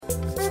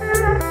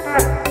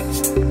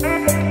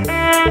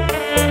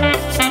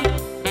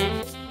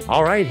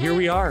All right, here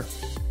we are.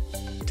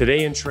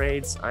 Today in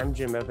Trades, I'm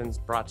Jim Evans,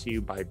 brought to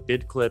you by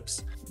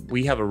BidClips.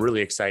 We have a really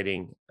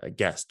exciting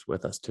guest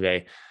with us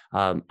today.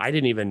 I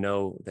didn't even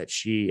know that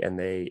she and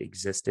they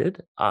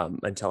existed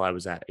until I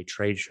was at a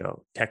trade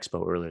show,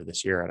 Texpo, earlier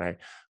this year. And I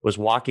was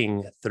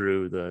walking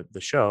through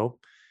the show,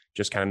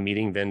 just kind of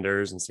meeting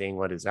vendors and seeing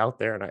what is out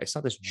there. And I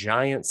saw this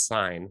giant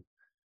sign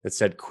that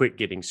said, "Quit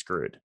getting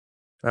screwed."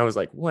 And I was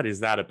like, what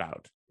is that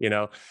about?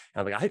 I'm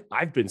like,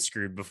 I've been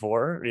screwed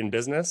before in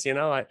business.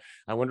 I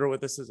wonder what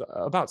this is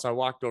about. So I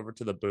walked over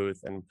to the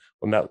booth and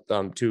we met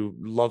two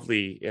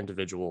lovely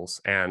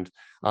individuals, and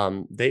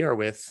they are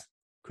with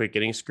Quit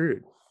Getting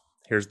Screwed.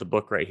 Here's the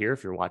book right here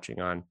if you're watching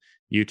on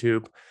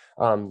YouTube.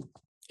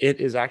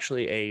 It is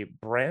actually a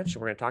branch.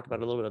 We're going to talk about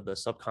a little bit of the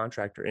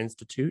Subcontractor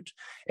Institute.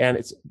 And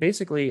it's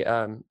basically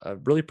a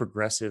really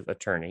progressive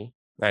attorney.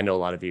 I know a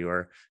lot of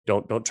you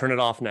don't turn it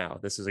off now.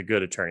 This is a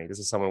good attorney. This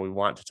is someone we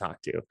want to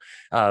talk to.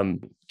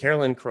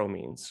 Carolyn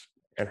Cromines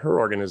and her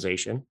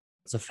organization.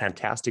 It's a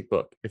fantastic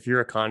book. If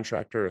you're a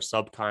contractor, a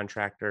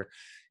subcontractor,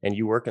 and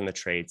you work in the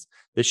trades,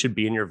 this should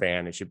be in your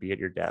van. It should be at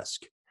your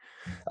desk.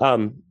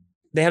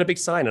 They had a big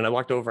sign, and I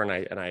walked over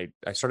and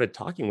I started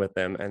talking with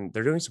them, and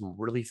they're doing some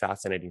really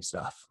fascinating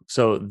stuff.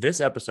 So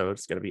this episode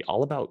is going to be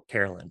all about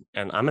Carolyn,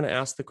 and I'm going to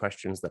ask the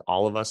questions that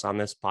all of us on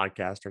this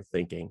podcast are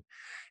thinking,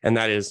 and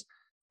that is,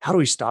 how do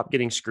we stop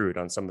getting screwed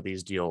on some of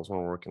these deals when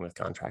we're working with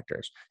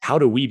contractors? How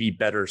do we be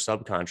better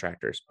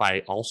subcontractors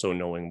by also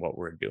knowing what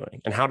we're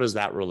doing? And how does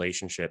that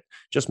relationship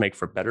just make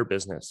for better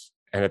business?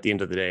 And at the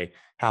end of the day,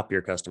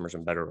 happier customers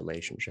and better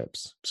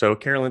relationships. So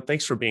Carolyn,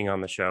 thanks for being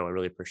on the show. I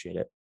really appreciate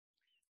it.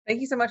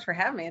 Thank you so much for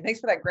having me. And thanks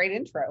for that great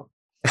intro.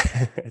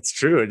 It's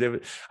true.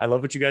 I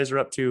love what you guys are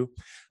up to.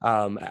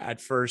 At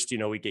first,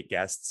 we get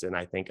guests and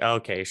I think, oh,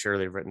 okay, sure,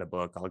 they've written a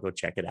book. I'll go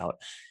check it out.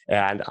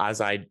 And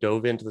as I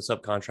dove into the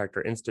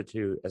Subcontractor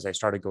Institute, as I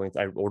started going,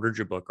 I ordered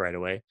your book right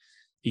away.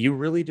 You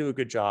really do a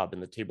good job in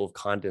the table of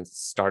contents,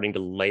 starting to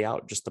lay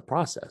out just the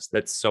process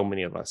that so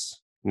many of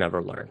us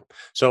never learn.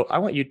 So I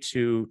want you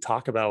to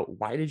talk about,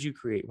 why did you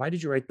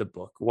write the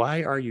book?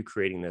 Why are you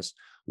creating this?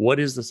 What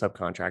is the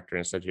Subcontractor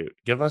Institute?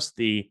 Give us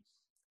the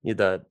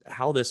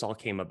how this all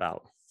came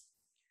about.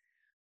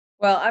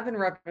 Well, I've been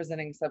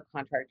representing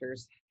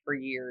subcontractors for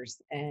years,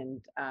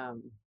 and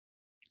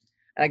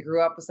I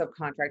grew up with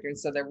subcontractors,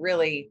 so they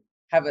really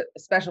have a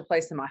special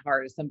place in my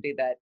heart as somebody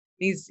that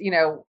needs,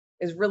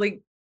 is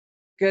really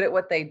good at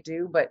what they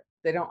do, but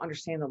they don't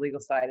understand the legal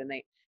side, and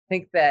they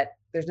think that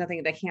there's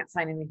nothing, they can't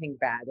sign anything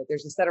bad, that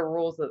there's a set of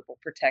rules that will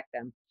protect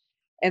them.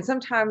 And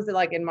sometimes,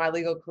 like in my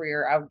legal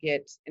career, I would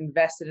get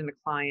invested in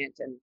a client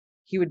and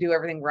he would do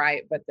everything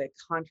right, but the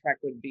contract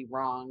would be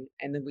wrong,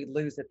 and then we'd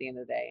lose at the end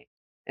of the day.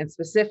 And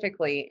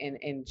specifically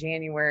in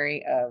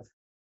January of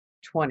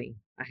 20,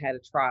 I had a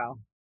trial.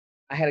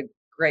 I had a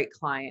great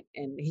client,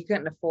 and he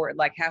couldn't afford,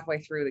 like halfway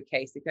through the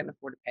case, he couldn't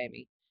afford to pay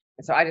me.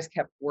 And so I just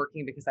kept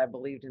working because I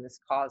believed in this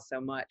cause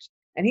so much.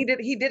 And he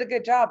did a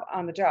good job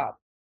on the job.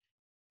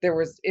 There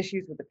was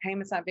issues with the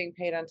payments not being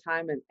paid on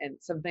time, and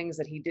some things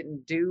that he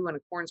didn't do in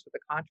accordance with the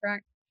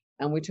contract.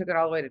 And we took it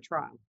all the way to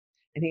trial,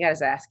 and he got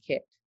his ass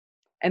kicked.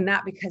 And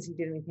not because he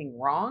did anything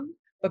wrong,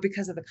 but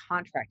because of the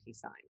contract he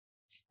signed.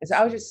 And so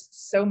I was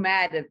just so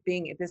mad at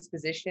being at this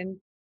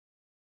position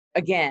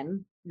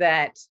again,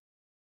 that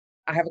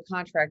I have a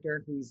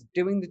contractor who's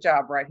doing the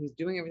job right, who's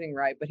doing everything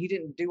right, but he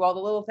didn't do all the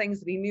little things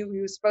that he knew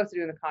he was supposed to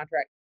do in the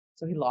contract.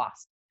 So he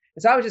lost.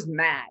 And so I was just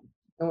mad.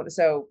 And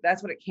so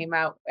that's what it came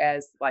out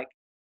as. Like,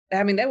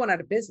 I mean, they went out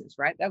of business,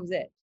 right? That was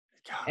it.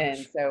 Gosh.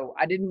 And so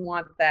I didn't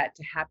want that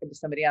to happen to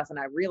somebody else. And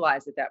I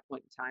realized at that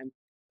point in time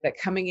that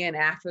coming in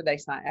after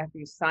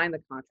you signed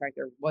the contract,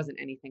 there wasn't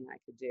anything I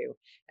could do.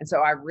 And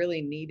so I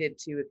really needed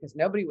to, because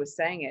nobody was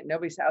saying it.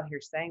 Nobody's out here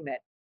saying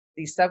that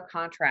these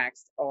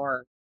subcontracts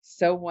are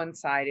so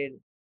one-sided,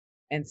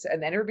 and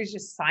then everybody's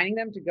just signing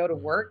them to go to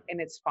work,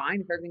 and it's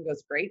fine if everything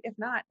goes great. If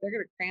not, they're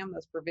going to cram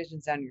those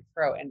provisions down your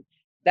throat. And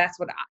that's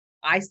what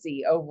I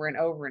see over and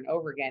over and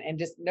over again. And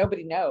just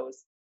nobody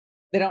knows.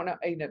 They don't know,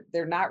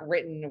 they're not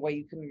written in a way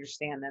you can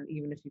understand them,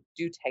 even if you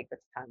do take the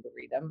time to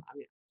read them. I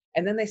mean,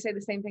 and then they say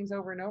the same things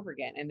over and over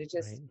again. And it's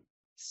just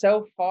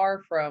so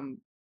far from,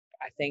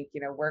 I think,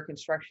 where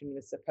construction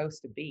is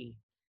supposed to be.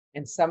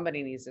 And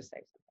somebody needs to say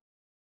something.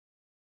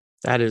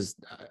 That is,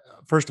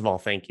 first of all,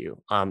 thank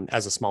you.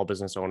 As a small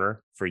business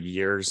owner for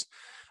years,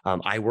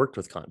 I worked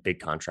with big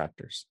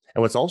contractors.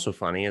 And what's also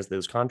funny is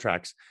those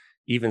contracts,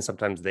 even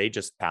sometimes they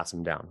just pass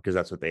them down because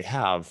that's what they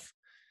have.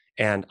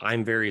 And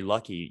I'm very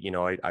lucky,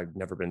 I've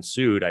never been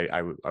sued.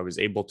 I was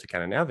able to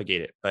kind of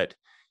navigate it. But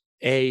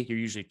you're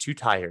usually too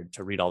tired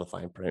to read all the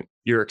fine print.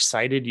 You're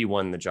excited you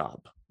won the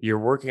job. You're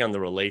working on the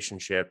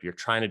relationship. You're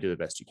trying to do the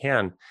best you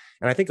can.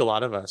 And I think a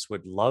lot of us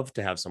would love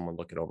to have someone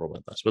look it over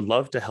with us, would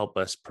love to help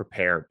us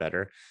prepare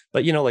better.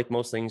 But, like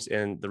most things,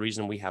 and the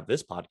reason we have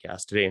this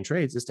podcast today in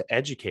trades is to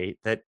educate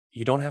that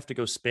you don't have to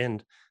go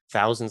spend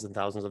thousands and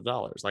thousands of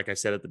dollars. Like I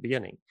said at the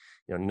beginning,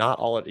 not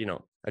all,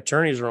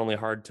 attorneys are only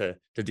hard to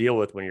deal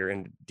with when you're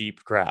in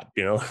deep crap,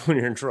 when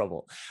you're in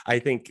trouble. I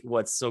think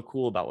what's so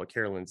cool about what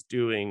Carolyn's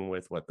doing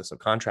with what the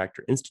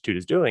Subcontractor Institute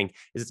is doing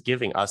is it's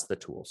giving us the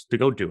tools to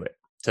go do it,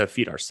 to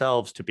feed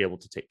ourselves, to be able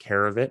to take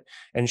care of it.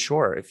 And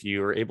sure, if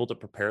you are able to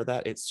prepare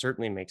that, it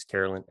certainly makes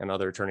Carolyn and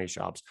other attorneys'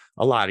 jobs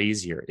a lot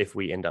easier if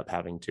we end up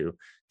having to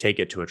take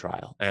it to a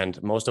trial.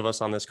 And most of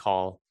us on this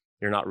call,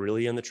 you're not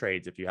really in the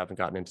trades if you haven't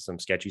gotten into some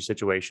sketchy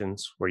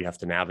situations where you have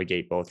to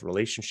navigate both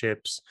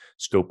relationships,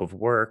 scope of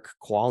work,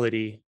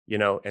 quality,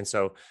 And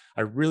so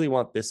I really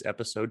want this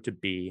episode to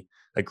be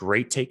a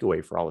great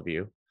takeaway for all of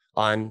you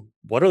on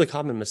what are the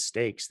common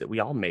mistakes that we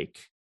all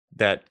make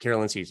that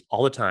Carolyn sees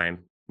all the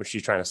time which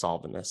she's trying to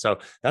solve in this. So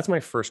that's my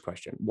first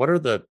question. What are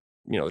the,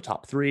 the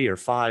top 3 or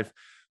 5?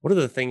 What are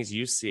the things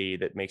you see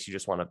that makes you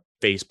just want to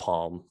face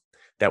palm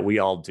that we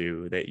all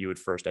do that you would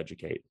first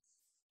educate?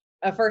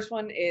 First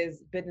one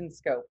is bid and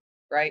scope,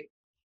 right?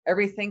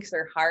 Everybody thinks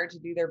they're hired to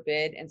do their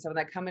bid. And so when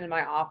they come into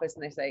my office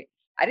and they say,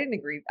 I didn't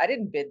agree, I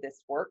didn't bid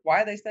this work.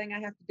 Why are they saying I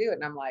have to do it?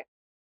 And I'm like,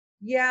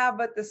 yeah,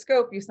 but the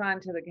scope you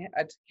signed to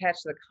attach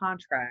the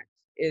contract,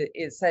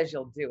 it says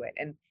you'll do it.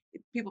 And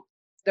people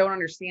don't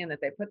understand that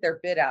they put their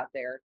bid out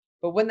there,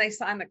 but when they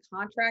sign the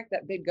contract,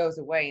 that bid goes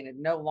away and it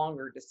no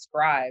longer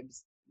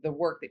describes the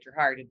work that you're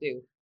hired to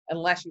do.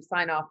 Unless you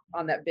sign off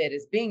on that bid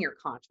as being your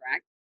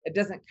contract, it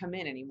doesn't come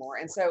in anymore.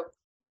 And so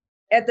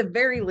at the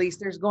very least,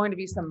 there's going to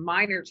be some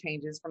minor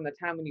changes from the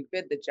time when you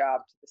bid the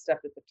job to the stuff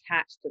that's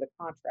attached to the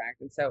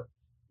contract. And so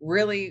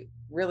really,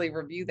 really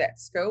review that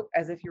scope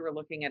as if you were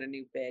looking at a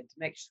new bid to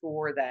make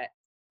sure that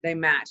they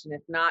match. And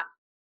if not,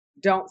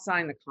 don't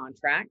sign the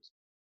contract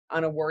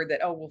on a word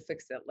that, oh, we'll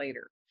fix it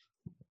later.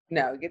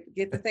 No,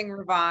 get the thing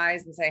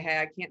revised and say, hey,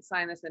 I can't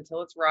sign this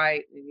until it's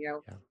right.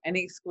 And,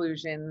 any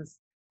exclusions,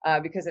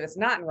 because if it's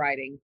not in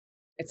writing,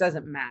 it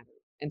doesn't matter.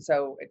 And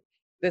so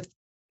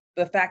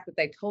the fact that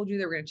they told you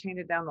they were going to change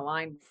it down the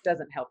line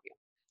doesn't help you.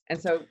 And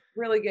so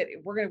really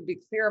if we're going to be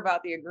clear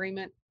about the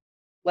agreement,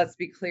 let's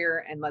be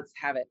clear and let's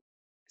have it.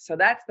 So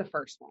that's the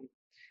first one.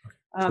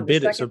 So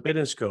bid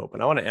and scope.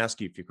 And I want to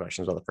ask you a few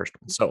questions on the first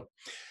one. So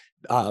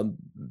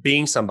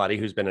being somebody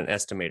who's been an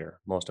estimator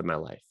most of my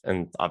life,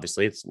 and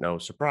obviously it's no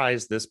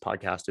surprise, this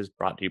podcast is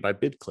brought to you by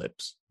Bid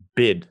Clips.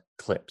 Bid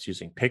Clips,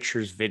 using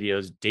pictures,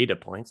 videos, data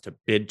points to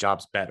bid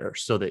jobs better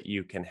so that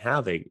you can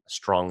have a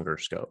stronger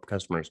scope.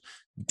 Customers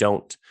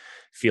don't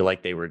feel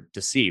like they were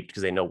deceived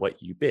because they know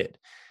what you bid.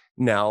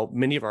 Now,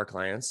 many of our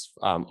clients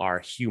are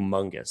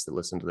humongous that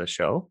listen to this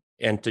show.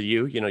 And to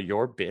you,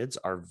 your bids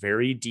are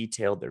very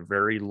detailed. They're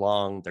very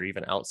long. They're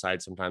even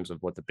outside sometimes of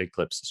what the Bid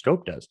Clips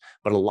scope does.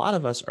 But a lot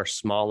of us are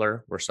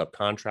smaller. We're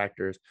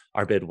subcontractors.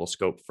 Our bid will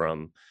scope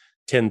from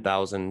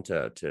 10,000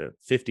 to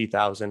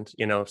 50,000,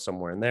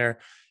 somewhere in there.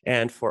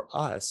 And for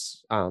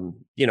us,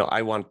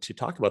 I want to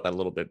talk about that a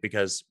little bit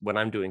because when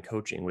I'm doing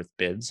coaching with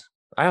bids,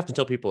 I often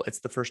tell people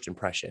it's the first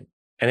impression.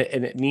 And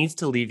it needs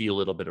to leave you a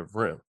little bit of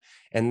room.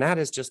 And that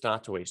is just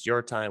not to waste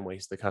your time,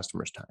 waste the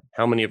customer's time.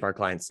 How many of our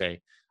clients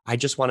say, I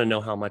just want to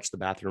know how much the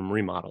bathroom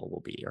remodel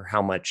will be or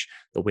how much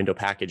the window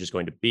package is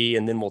going to be,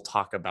 and then we'll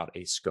talk about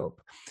a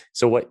scope.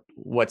 So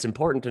what's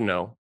important to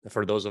know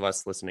for those of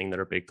us listening that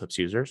are Bid Clips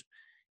users,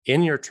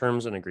 in your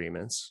terms and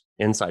agreements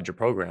inside your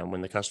program,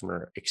 when the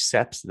customer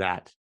accepts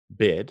that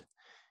bid,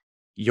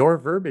 your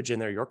verbiage in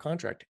there, your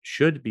contract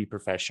should be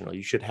professional.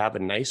 You should have a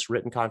nice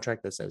written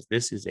contract that says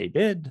this is a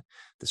bid.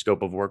 The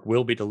scope of work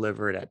will be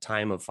delivered at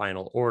time of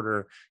final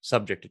order,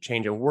 subject to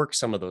change, and work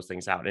some of those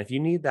things out. And if you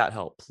need that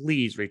help,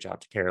 please reach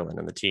out to Carolyn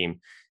and the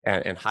team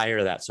and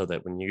hire that so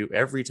that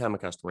every time a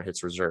customer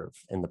hits reserve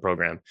in the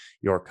program,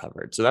 you're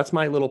covered. So that's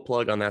my little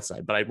plug on that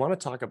side. But I want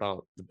to talk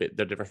about the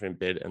difference between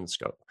bid and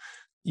scope.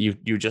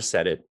 You just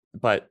said it,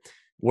 but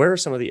where are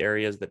some of the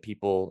areas that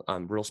people,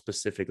 real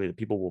specifically, that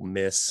people will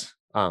miss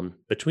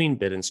between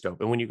bid and scope?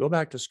 And when you go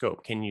back to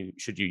scope,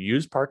 should you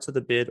use parts of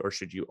the bid or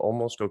should you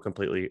almost go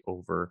completely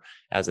over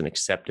as an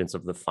acceptance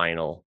of the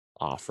final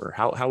offer?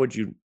 How would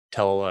you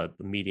tell a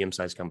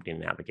medium-sized company to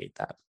navigate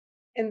that?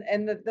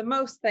 And the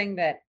most thing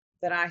that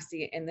I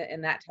see in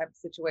that type of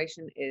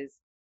situation is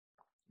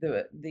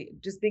the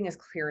just being as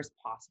clear as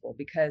possible,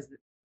 because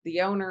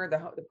the owner,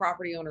 the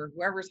property owner,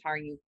 whoever's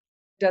hiring you,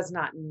 does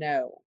not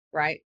know,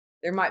 right?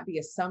 There might be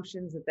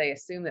assumptions that they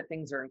assume that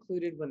things are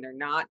included when they're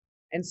not.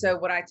 And so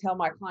what I tell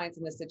my clients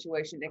in this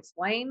situation,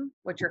 explain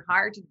what you're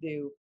hired to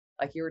do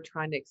like you were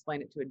trying to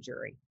explain it to a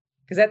jury.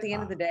 Because at the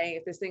end of the day,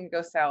 if this thing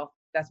goes south,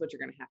 that's what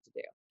you're going to have to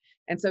do.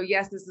 And so,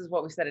 yes, this is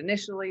what we said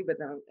initially, but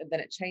then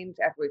it changed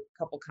after a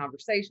couple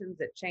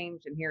conversations. It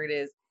changed, and here it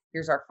is.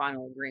 Here's our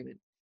final agreement.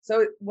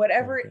 So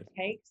whatever it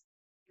takes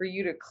for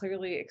you to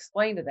clearly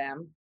explain to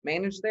them,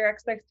 manage their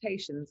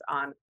expectations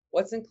on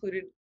what's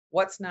included,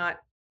 what's not,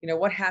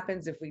 what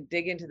happens if we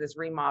dig into this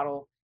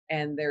remodel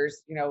and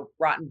there's,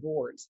 rotten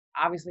boards.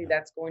 Obviously,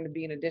 that's going to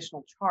be an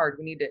additional charge.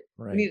 We need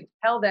to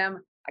tell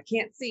them, I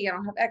can't see, I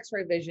don't have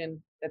x-ray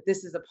vision, that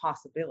this is a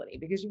possibility.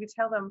 Because you could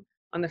tell them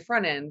on the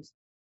front end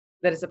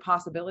that it's a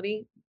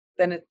possibility,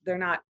 then they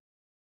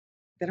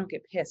don't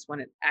get pissed when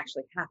it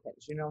actually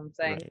happens. You know what I'm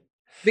saying? Right.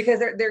 Because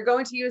they're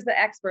going to use the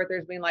expert.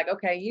 There's being like,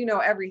 okay,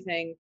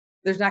 everything.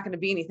 There's not going to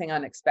be anything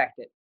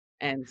unexpected.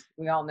 And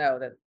we all know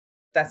that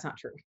that's not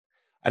true.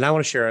 And I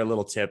want to share a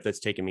little tip that's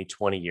taken me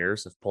 20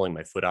 years of pulling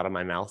my foot out of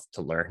my mouth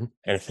to learn.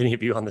 And if any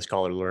of you on this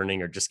call are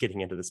learning or just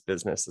getting into this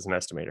business as an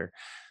estimator,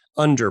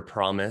 under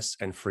promise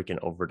and freaking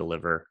over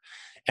deliver.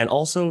 And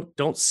also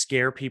don't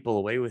scare people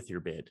away with your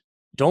bid.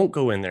 Don't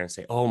go in there and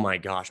say, oh my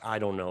gosh, I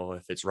don't know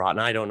if it's rotten.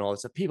 I don't know.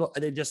 It's people,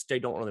 they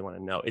don't really want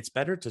to know. It's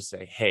better to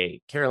say,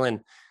 hey,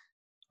 Carolyn,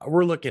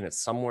 we're looking at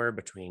somewhere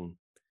between,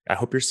 I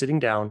hope you're sitting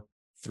down,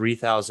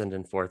 3,000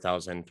 and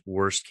 4,000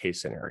 worst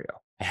case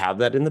scenario. I have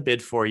that in the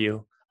bid for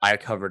you. I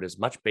covered as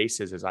much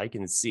bases as I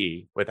can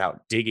see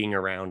without digging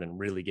around and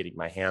really getting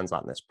my hands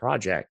on this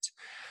project.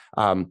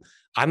 I'm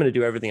going to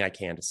do everything I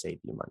can to save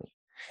you money.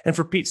 And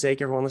for Pete's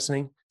sake, everyone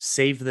listening,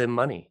 save them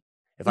money.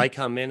 If I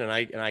come in and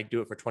I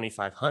do it for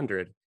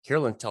 2,500,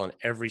 Carolyn's telling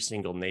every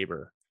single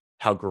neighbor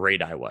how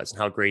great I was and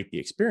how great the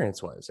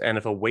experience was. And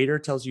if a waiter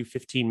tells you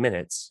 15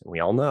 minutes, and we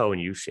all know, and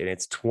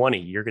it's 20,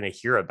 you're going to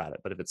hear about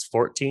it. But if it's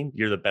 14,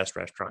 you're the best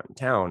restaurant in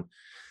town.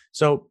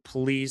 So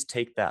please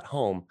take that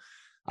home.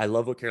 I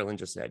love what Carolyn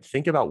just said.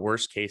 Think about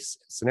worst case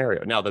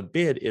scenario. Now, the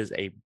bid is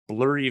a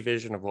blurry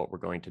vision of what we're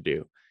going to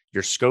do.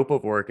 Your scope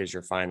of work is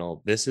your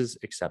final. This is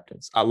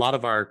acceptance. A lot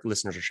of our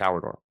listeners are shower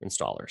door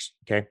installers.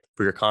 Okay.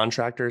 For your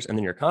contractors, and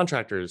then your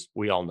contractors,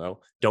 we all know,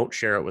 don't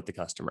share it with the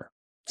customer.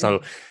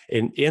 So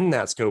in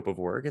that scope of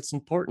work, it's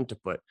important to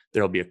put,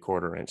 there'll be a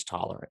 1/4 inch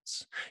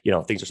tolerance.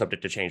 Things are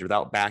subject to change.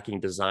 Without backing,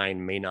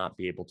 design may not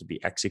be able to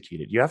be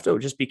executed. You have to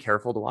just be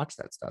careful to watch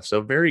that stuff.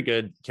 So very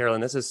good,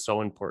 Carolyn, this is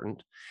so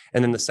important.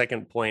 And then the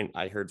second point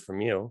I heard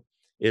from you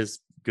is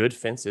good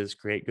fences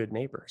create good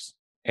neighbors.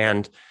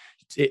 And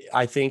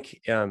I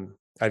think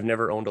I've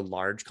never owned a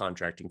large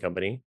contracting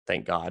company.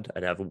 Thank God.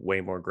 I'd have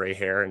way more gray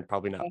hair and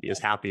probably not be as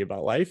happy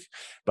about life,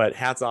 but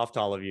hats off to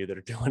all of you that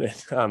are doing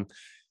it.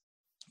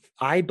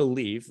 I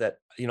believe that,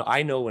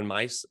 I know when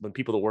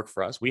people that work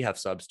for us, we have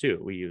subs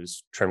too. We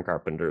use trim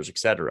carpenters, et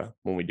cetera,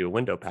 when we do a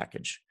window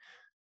package.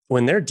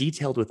 When they're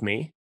detailed with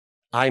me,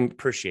 I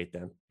appreciate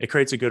them. It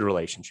creates a good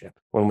relationship.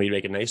 When we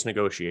make a nice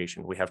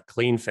negotiation, we have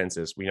clean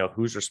fences. We know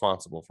who's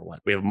responsible for what.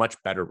 We have a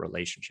much better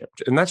relationship.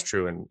 And that's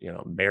true in,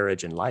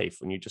 marriage and life.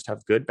 When you just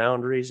have good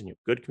boundaries and you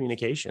have good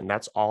communication,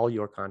 that's all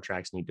your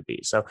contracts need to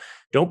be. So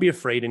don't be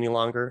afraid any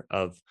longer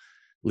of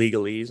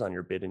legalese on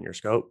your bid and your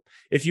scope.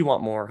 If you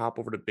want more, hop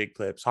over to Bid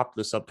Clips, hop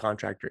to the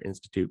Subcontractor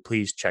Institute.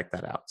 Please check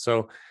that out.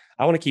 So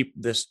I want to keep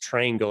this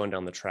train going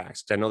down the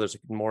tracks. I know there's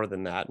more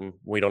than that, and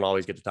we don't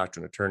always get to talk to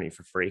an attorney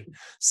for free.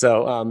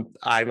 So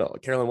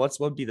Carolyn, what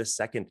would be the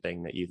second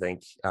thing that you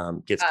think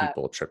gets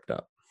people tripped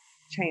up?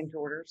 Change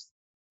orders.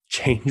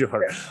 Change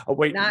order. Oh,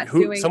 wait,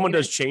 someone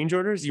does change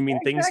orders? You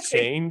mean things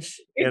change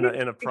in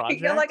a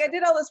project? Like I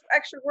did all this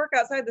extra work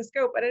outside the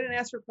scope. I didn't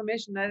ask for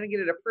permission. I didn't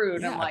get it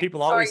approved. Yeah, I'm like,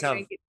 people always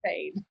get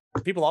paid.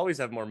 People always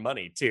have more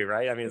money too,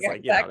 right? I mean, it's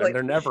exactly.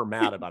 They're never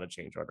mad about a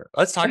change order.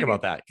 Let's talk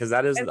about that, because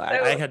that is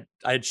I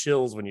had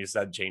chills when you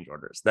said change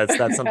orders. That's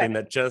something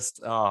that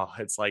just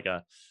it's like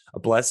a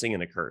blessing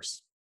and a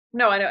curse.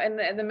 No, I know.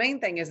 And the main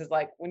thing is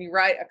like when you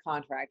write a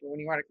contract, or when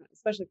you write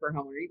especially for a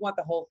homeowner, you want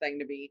the whole thing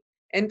to be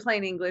in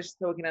plain English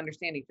so we can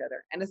understand each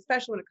other. And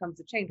especially when it comes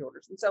to change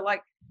orders. And so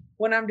like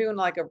when I'm doing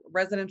like a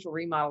residential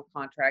remodel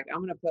contract, I'm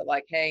going to put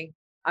like, hey,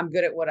 I'm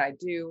good at what I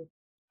do.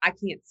 I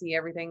can't see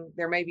everything.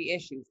 There may be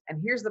issues.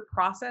 And here's the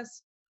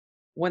process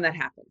when that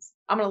happens.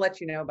 I'm going to let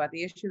you know about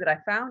the issue that I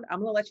found. I'm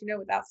going to let you know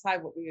what's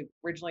outside what we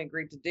originally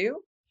agreed to do.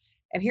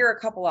 And here are a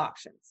couple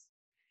options.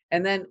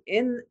 And then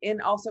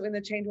also in the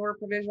change order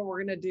provision, I'm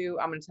going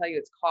to tell you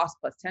it's cost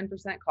plus 10%,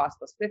 cost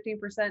plus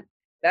 15%.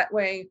 That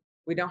way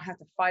we don't have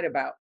to fight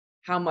about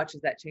how much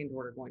is that change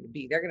order going to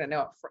be. They're going to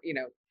know,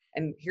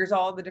 and here's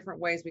all the different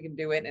ways we can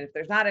do it. And if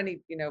there's not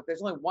any, if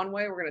there's only one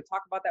way, we're going to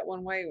talk about that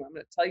one way. I'm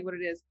going to tell you what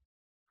it is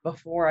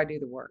before I do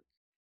the work.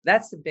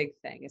 That's the big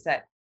thing, is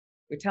that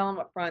we tell them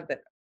up front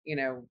that,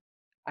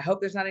 I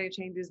hope there's not any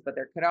changes, but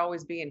there could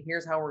always be, and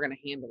here's how we're going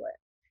to handle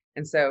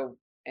it.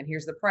 And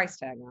here's the price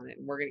tag on it.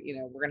 And we're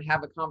going to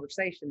have a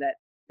conversation that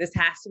this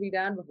has to be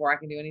done before I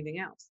can do anything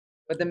else.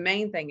 But the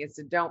main thing is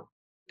to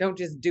don't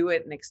just do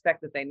it and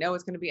expect that they know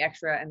it's going to be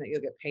extra and that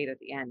you'll get paid at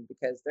the end,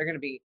 because they're going to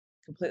be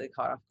completely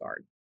caught off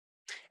guard.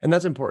 And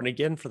that's important,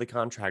 again, for the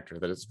contractor,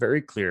 that it's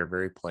very clear,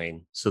 very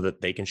plain, so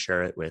that they can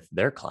share it with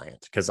their client.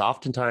 Because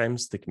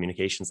oftentimes the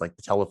communication's like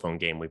the telephone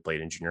game we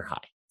played in junior high.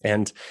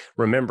 And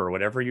remember,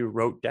 whatever you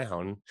wrote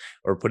down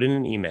or put in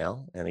an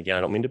email, and again,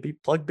 I don't mean to be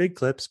plug big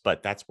clips,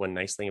 but that's one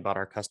nice thing about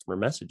our customer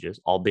messages,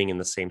 all being in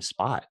the same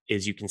spot,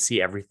 is you can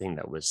see everything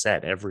that was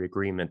said, every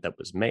agreement that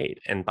was made.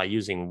 And by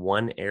using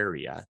one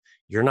area,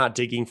 you're not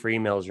digging for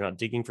emails, you're not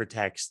digging for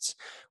texts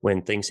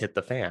when things hit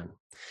the fan.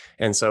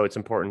 And so it's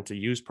important to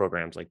use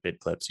programs like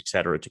BidClips, et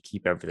cetera, to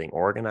keep everything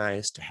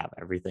organized, to have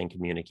everything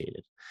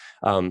communicated.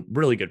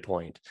 Really good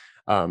point.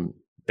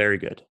 Very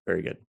good.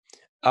 Very good.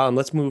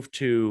 Let's move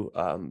to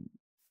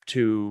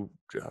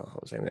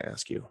what was I going to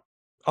ask you?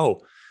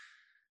 Oh,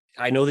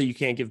 I know that you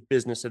can't give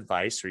business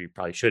advice, or you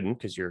probably shouldn't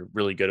because you're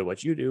really good at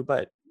what you do.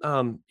 But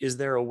is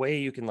there a way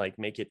you can like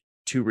make it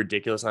too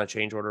ridiculous on a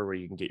change order where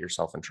you can get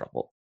yourself in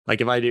trouble? Like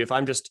if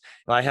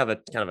I have a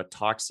kind of a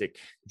toxic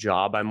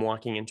job I'm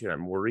walking into, and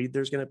I'm worried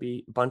there's going to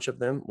be a bunch of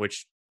them,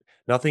 which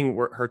nothing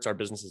hurts our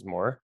businesses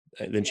more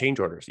than change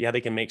orders. Yeah, they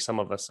can make some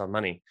of us some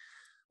money.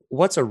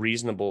 What's a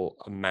reasonable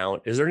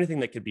amount? Is there anything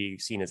that could be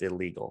seen as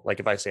illegal? Like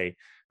if I say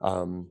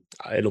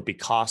it'll be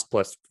cost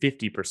plus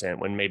 50%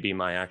 when maybe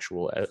my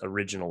actual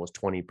original was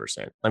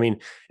 20%. I mean,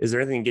 is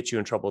there anything that gets you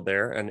in trouble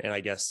there? And I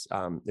guess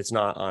it's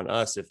not on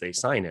us if they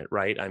sign it,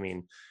 right? I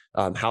mean,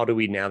 how do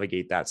we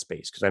navigate that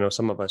space? Because I know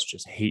some of us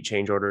just hate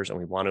change orders and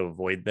we want to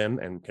avoid them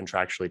and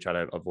contractually try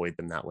to avoid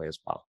them that way as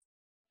well.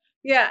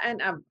 Yeah,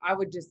 and I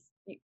would just,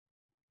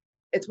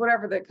 it's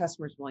whatever the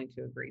customer's willing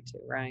to agree to,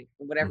 right?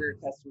 Whatever your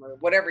customer,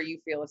 whatever you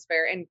feel is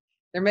fair. And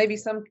there may be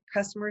some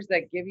customers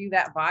that give you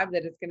that vibe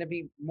that it's going to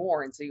be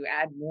more, and so you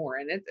add more.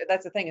 And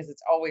that's the thing, is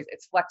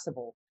it's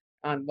flexible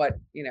on what,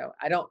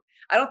 I don't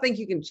think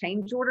you can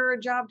change order a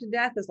job to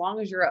death as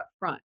long as you're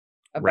upfront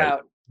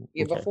about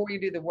before you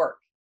do the work.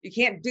 You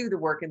can't do the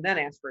work and then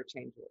ask for a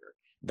change order.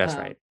 That's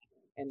right.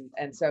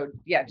 And so,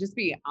 yeah, just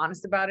be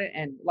honest about it.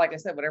 And like I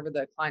said, whatever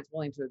the client's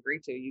willing to agree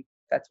to,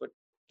 that's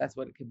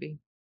what it could be.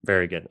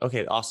 Very good.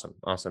 Okay. Awesome.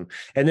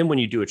 And then when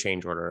you do a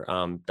change order,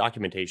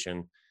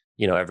 documentation,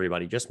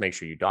 everybody just make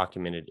sure you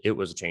documented it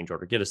was a change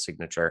order, get a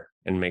signature,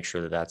 and make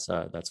sure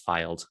that that's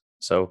filed.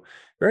 So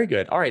very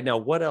good. All right. Now,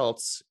 what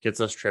else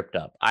gets us tripped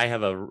up? I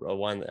have a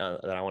one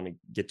that I want to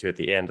get to at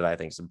the end that I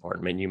think is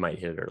important. I mean, you might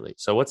hit it early.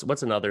 So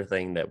what's another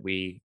thing that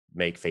we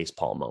make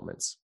facepalm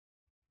moments?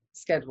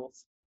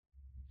 Schedules.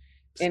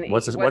 And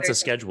what's a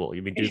schedule?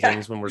 You do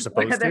things when we're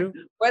supposed to?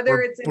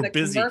 Whether it's in the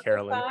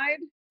commercial side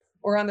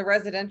or on the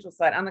residential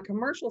side. On the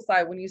commercial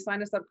side, when you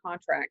sign a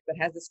subcontract that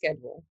has a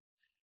schedule,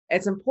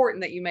 it's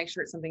important that you make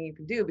sure it's something you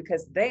can do,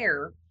 because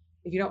there,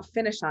 if you don't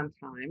finish on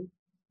time,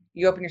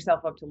 you open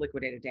yourself up to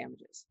liquidated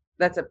damages.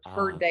 That's a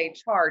per day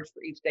charge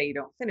for each day you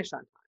don't finish on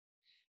time.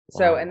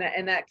 So,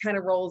 and that kind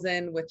of rolls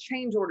in with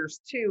change orders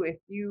too.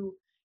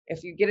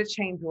 If you get a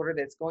change order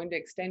that's going to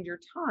extend your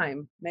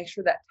time, make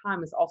sure that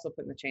time is also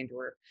put in the change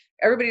order.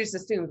 Everybody just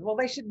assumes, well,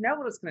 they should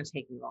know it's going to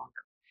take me longer.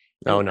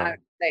 Oh, no.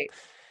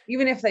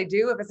 Even if they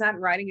do, if it's not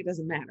in writing, it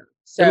doesn't matter.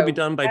 So it'll be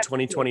done by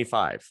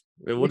 2025.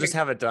 We'll just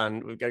have it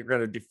done. We're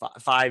going to do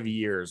 5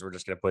 years. We're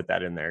just going to put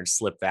that in there and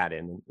slip that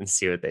in and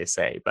see what they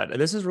say. But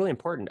this is really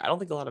important. I don't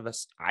think a lot of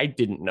us, I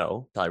didn't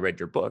know till I read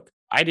your book.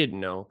 I didn't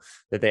know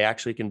that they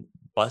actually can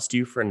bust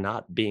you for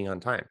not being on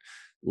time.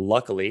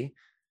 Luckily,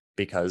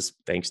 because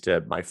thanks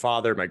to my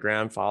father, my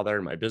grandfather,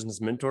 and my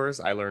business mentors,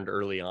 I learned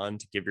early on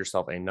to give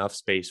yourself enough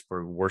space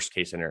for worst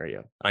case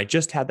scenario. I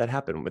just had that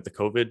happen with the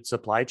COVID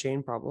supply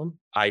chain problem.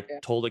 I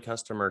told a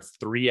customer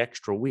 3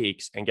 extra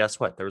weeks, and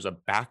guess what? There was a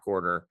back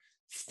order.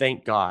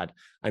 Thank God,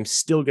 I'm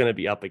still going to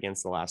be up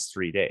against the last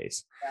 3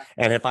 days. Yeah.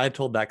 And if I had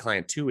told that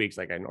client 2 weeks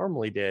like I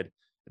normally did,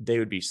 they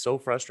would be so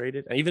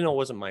frustrated. And even though it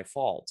wasn't my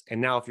fault.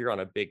 And now if you're on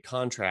a big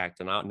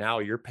contract and now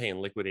you're paying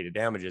liquidated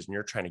damages and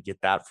you're trying to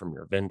get that from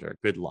your vendor,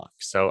 good luck.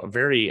 So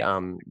very,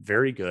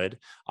 very good,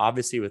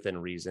 obviously within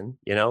reason,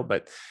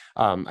 but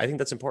I think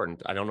that's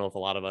important. I don't know if a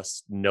lot of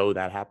us know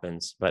that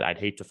happens, but I'd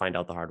hate to find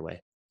out the hard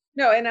way.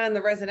 No. And on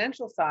the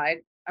residential side,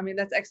 I mean,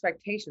 that's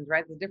expectations,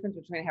 right? The difference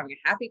between having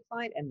a happy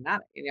client and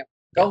not,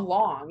 go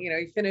long,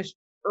 you finish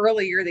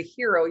early, you're the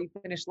hero, you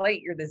finish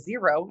late, you're the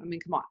zero. I mean,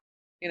 come on.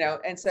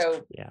 And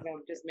so,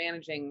 just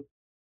managing,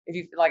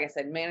 like I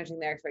said, managing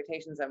their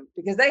expectations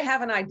because they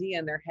have an idea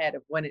in their head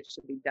of when it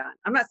should be done.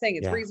 I'm not saying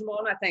it's reasonable.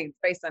 I'm not saying it's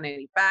based on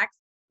any facts,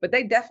 but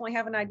they definitely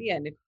have an idea.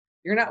 And if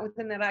you're not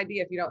within that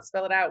idea, if you don't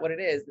spell it out what it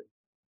is,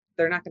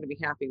 they're not going to be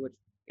happy, which,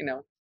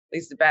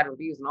 leads to bad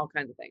reviews and all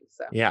kinds of things.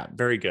 So, yeah,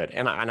 very good.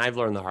 And I've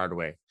learned the hard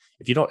way.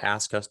 If you don't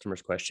ask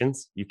customers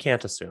questions, you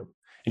can't assume.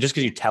 And just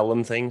because you tell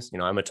them things,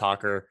 I'm a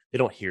talker, they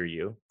don't hear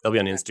you. They'll be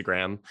on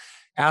Instagram.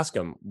 Ask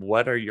them,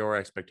 what are your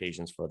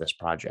expectations for this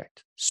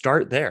project?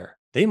 Start there.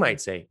 They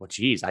might say, well,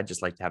 geez, I'd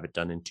just like to have it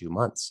done in 2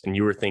 months. And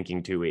you were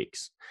thinking 2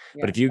 weeks.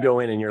 Yeah, but if you go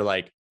in and you're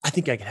like, I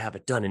think I could have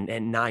it done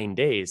in 9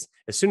 days.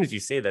 As soon as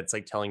you say that, it's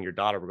like telling your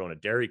daughter we're going to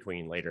Dairy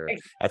Queen later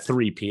at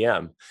 3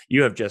 p.m.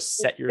 You have just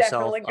It's set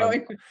yourself definitely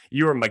on, going.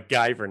 you are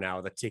MacGyver now,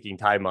 the ticking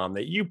time bomb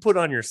that you put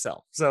on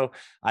yourself. So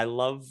I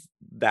love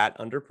that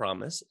under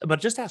promise,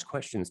 but just ask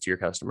questions to your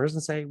customers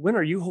and say, when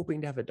are you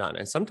hoping to have it done?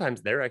 And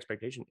sometimes their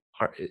expectation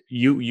are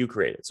you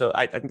create it. So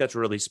I think that's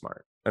really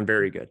smart and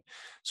very good.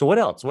 So what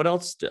else? What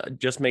else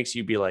just makes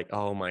you be like,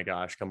 oh my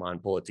gosh, come on,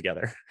 pull it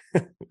together?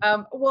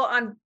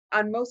 Well,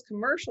 on most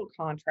commercial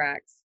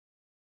contracts,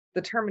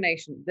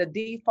 the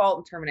default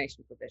and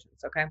termination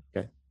provisions. Okay.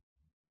 Okay.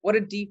 What a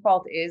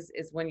default is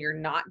when you're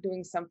not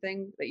doing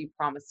something that you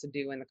promised to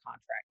do in the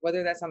contract,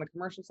 whether that's on the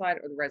commercial side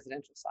or the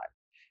residential side.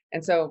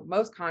 And so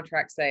most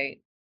contracts say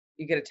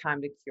you get a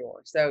time to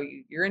cure. So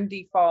you're in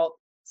default.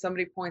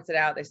 Somebody points it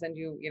out. They send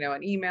you,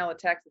 an email, a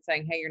text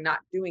saying, hey, you're not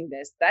doing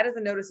this. That is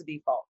a notice of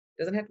default.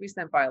 It doesn't have to be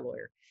sent by a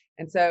lawyer.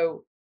 And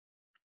so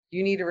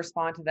you need to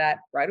respond to that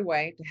right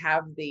away to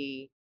have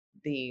the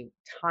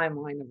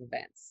timeline of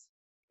events.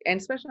 And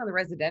especially on the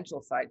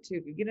residential side too,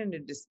 if you get into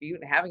a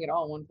dispute, having it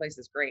all in one place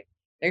is great.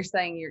 They're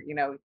saying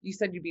you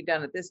said you'd be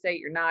done at this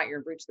date, you're not, you're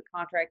in breach of the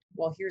contract.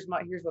 Well, here's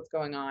what's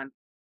going on.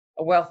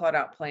 A well thought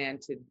out plan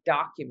to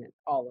document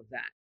all of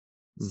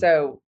that.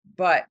 So,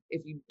 but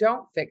if you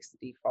don't fix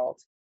the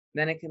default,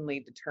 then it can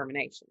lead to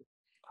termination.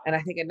 And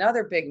I think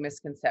another big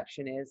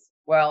misconception is,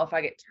 well, if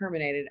I get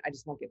terminated, I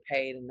just won't get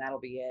paid and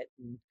that'll be it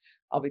and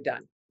I'll be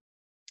done.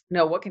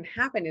 No, what can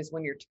happen is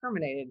when you're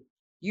terminated,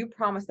 you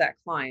promise that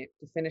client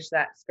to finish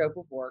that scope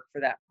of work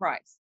for that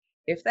price.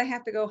 If they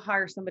have to go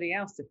hire somebody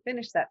else to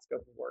finish that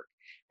scope of work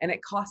and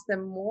it costs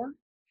them more,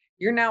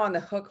 you're now on the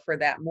hook for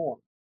that more.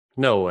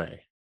 No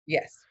way.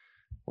 Yes.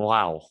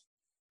 Wow.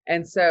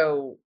 And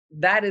so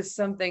that is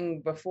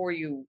something before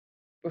you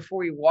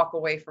walk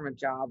away from a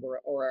job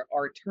or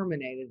are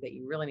terminated that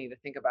you really need to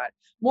think about.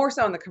 More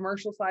so on the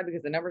commercial side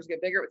because the numbers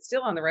get bigger, but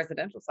still on the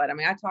residential side. I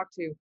mean, I talked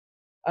to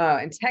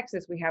in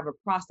Texas, we have a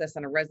process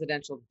on a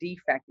residential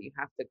defect that you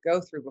have to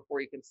go through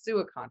before you can sue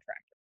a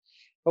contractor.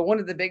 But one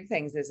of the big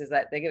things is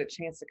that they get a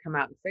chance to come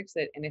out and fix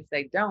it, and if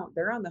they don't,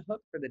 they're on the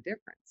hook for the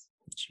difference.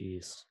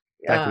 Jeez,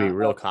 that can be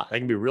Uh, that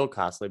can be real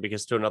costly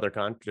because to a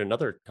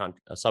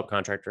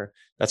subcontractor,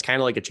 that's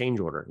kind of like a change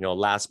order.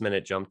 Last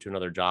minute jump to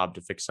another job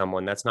to fix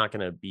someone. That's not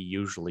going to be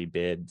usually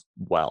bid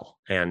well.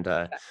 And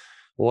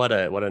what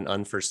an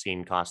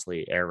unforeseen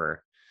costly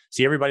error.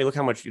 See, everybody, look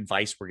how much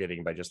advice we're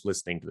getting by just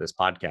listening to this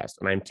podcast.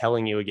 And I'm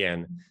telling you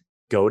again,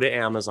 go to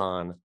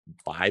Amazon,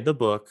 buy the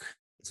book.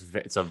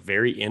 It's a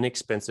very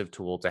inexpensive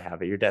tool to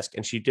have at your desk.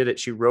 And she did it.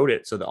 She wrote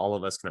it so that all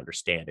of us can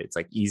understand it. It's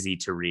like easy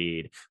to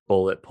read,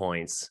 bullet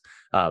points,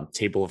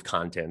 table of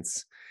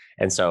contents.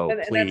 And so and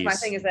that's my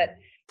thing is that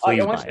I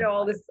want you to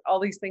know all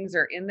these things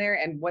are in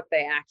there and what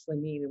they actually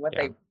mean and what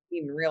they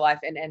mean in real life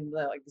and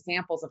the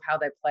examples of how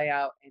they play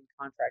out in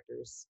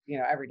contractors,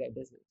 everyday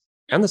business.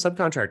 And the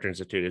Subcontractor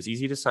Institute is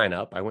easy to sign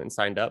up. I went and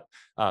signed up.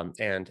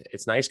 And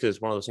it's nice because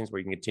it's one of those things where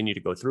you can continue to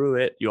go through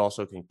it. You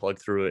also can plug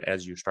through it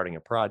as you're starting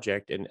a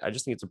project. And I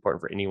just think it's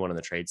important for anyone in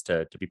the trades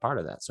to be part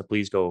of that. So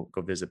please go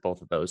visit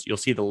both of those. You'll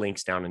see the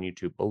links down on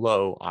YouTube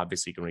below.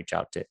 Obviously, you can reach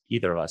out to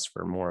either of us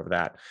for more of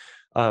that.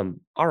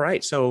 All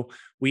right. So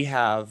we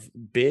have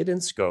bid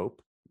and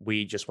scope.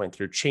 We just went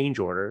through change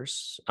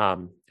orders.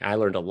 I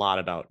learned a lot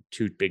about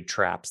two big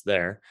traps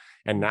there.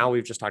 And now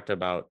we've just talked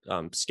about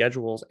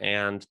schedules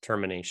and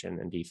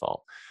termination and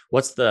default.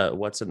 What's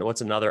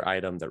another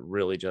item that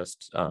really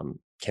just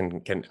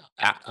can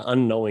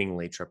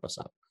unknowingly trip us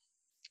up?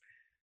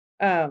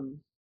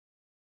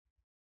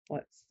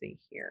 Let's see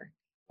here.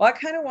 Well, I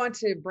kind of want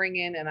to bring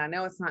in, and I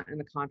know it's not in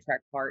the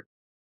contract part,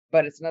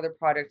 but it's another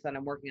project that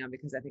I'm working on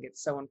because I think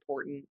it's so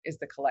important, is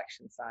the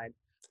collection side.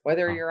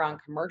 Whether you're on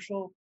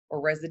commercial or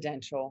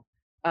residential,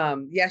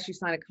 yes, you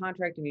sign a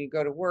contract and you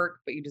go to work,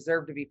 but you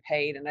deserve to be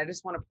paid. And I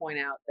just want to point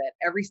out that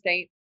every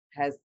state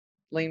has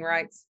lien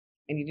rights,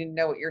 and you didn't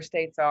know what your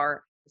states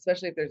are,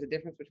 especially if there's a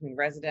difference between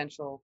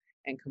residential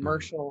and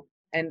commercial.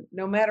 And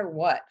no matter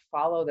what,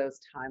 follow those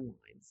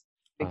timelines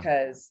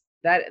because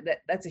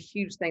that's a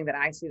huge thing that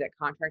I see that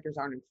contractors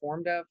aren't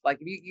informed of.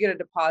 Like if you get a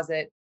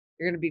deposit,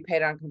 you're going to be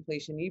paid on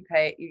completion. You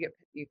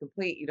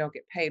complete, you don't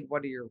get paid.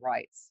 What are your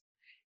rights?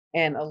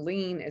 And a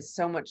lien is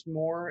so much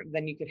more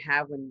than you could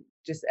have when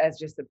just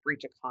a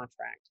breach of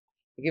contract.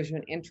 It gives you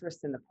an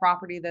interest in the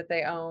property that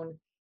they own,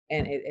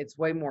 and it's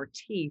way more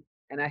teeth.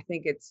 And I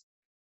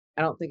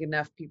don't think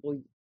enough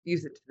people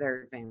use it to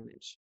their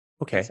advantage.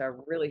 Okay. And so I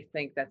really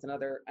think that's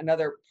another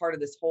part of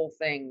this whole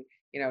thing,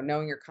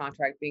 knowing your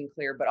contract, being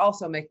clear, but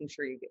also making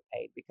sure you get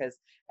paid, because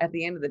at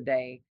the end of the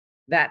day,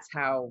 that's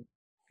how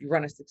you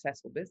run a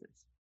successful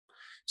business.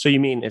 So you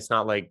mean it's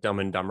not like Dumb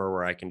and Dumber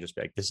where I can just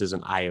be like, this is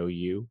an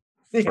IOU?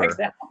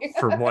 Exactly.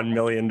 for $1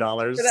 million.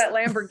 For that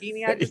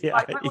Lamborghini I just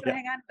bought, you might want to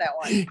hang on to that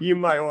one. You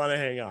might want to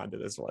hang on to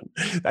this one.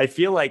 I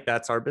feel like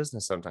that's our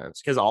business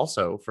sometimes, because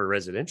also for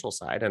residential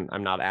side, and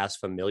I'm not as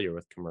familiar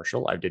with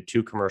commercial. I did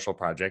 2 commercial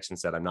projects and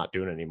said I'm not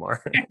doing it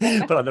anymore.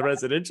 But on the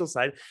residential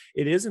side,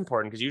 it is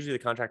important because usually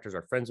the contractors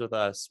are friends with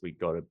us. We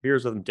go to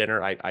beers with them,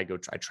 dinner. I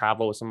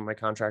travel with some of my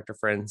contractor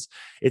friends.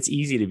 It's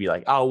easy to be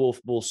like, oh,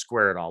 we'll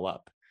square it all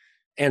up.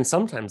 And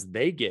sometimes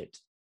they get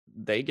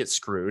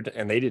screwed,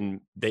 and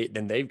then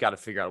they've got to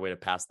figure out a way to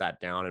pass that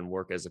down and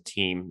work as a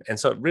team. And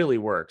so it really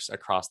works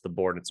across the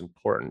board. It's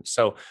important.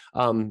 So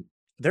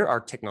there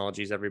are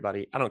technologies,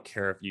 everybody. I don't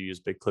care if you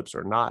use Big Clips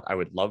or not. I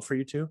would love for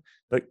you to,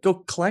 but go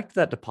collect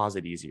that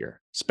deposit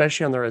easier,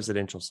 especially on the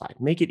residential side.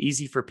 Make it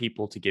easy for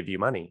people to give you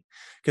money,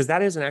 because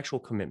that is an actual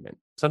commitment.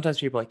 Sometimes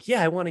people are like,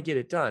 yeah, I want to get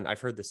it done.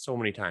 I've heard this so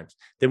many times.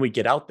 Then we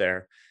get out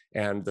there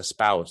and the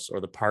spouse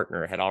or the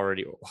partner had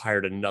already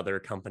hired another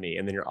company,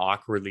 and then you're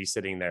awkwardly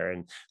sitting there,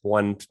 and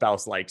one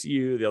spouse likes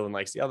you, the other one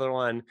likes the other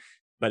one.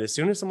 But as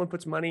soon as someone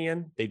puts money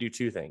in, they do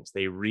 2 things.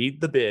 They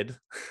read the bid,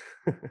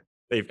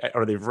 they've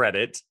read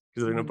it,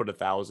 because they're going to put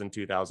 1,000,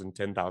 2,000,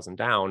 10,000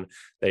 down.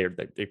 They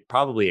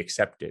probably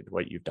accepted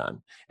what you've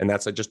done, and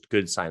that's just a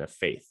good sign of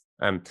faith.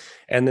 And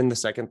then the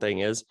second thing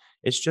is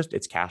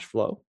it's cash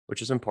flow,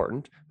 which is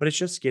important, but it's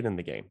just skin in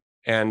the game.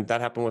 And that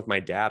happened with my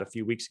dad a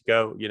few weeks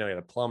ago. He had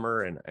a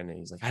plumber, and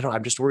he's like,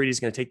 I'm just worried he's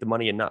going to take the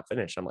money and not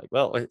finish. I'm like,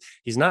 well,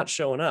 he's not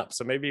showing up.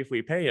 So maybe if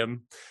we pay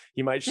him,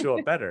 he might show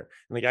up better.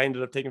 And the guy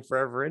ended up taking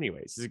forever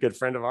anyways. He's a good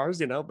friend of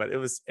ours, but it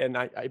was,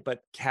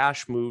 but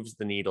cash moves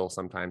the needle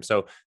sometimes.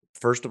 So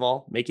first of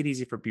all, make it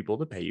easy for people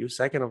to pay you.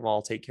 Second of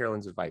all, take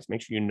Carolyn's advice.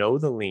 Make sure you know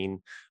the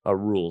lien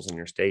rules in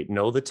your state,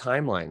 know the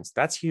timelines.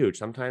 That's huge.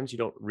 Sometimes you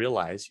don't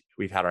realize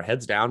we've had our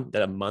heads down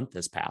that a month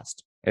has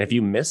passed. And if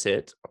you miss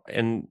it,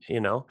 and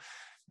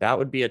that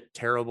would be a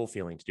terrible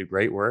feeling to do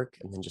great work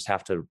and then just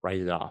have to write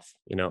it off,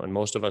 and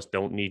most of us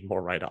don't need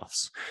more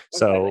write-offs.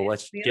 So Okay.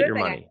 let's The get other your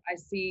thing money. I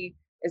see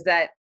is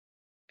that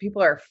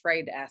people are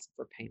afraid to ask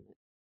for payment.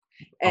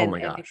 Oh And my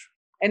gosh.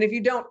 and if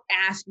you don't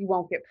ask, you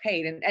won't get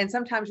paid. And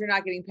sometimes you're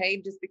not getting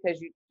paid just because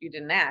you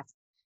didn't ask.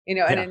 And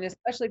Yeah. then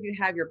especially if you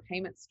have your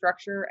payment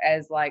structure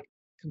as like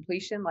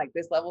completion, like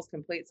this level's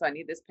complete, so I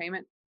need this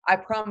payment. I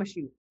promise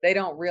you, they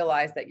don't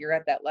realize that you're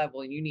at that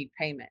level and you need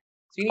payment.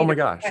 So you Oh need my to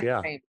gosh. request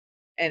Yeah. payment.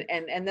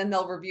 And then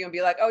they'll review and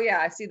be like, oh yeah,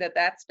 I see that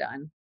that's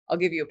done. I'll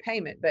give you a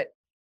payment. But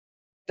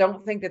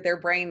don't think that their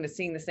brain is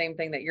seeing the same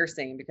thing that you're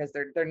seeing, because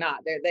they're not.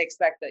 They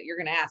expect that you're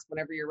going to ask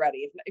whenever you're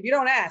ready. If you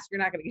don't ask, you're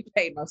not going to get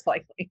paid most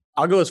likely.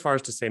 I'll go as far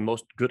as to say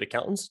most good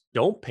accountants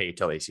don't pay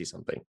till they see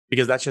something,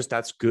 because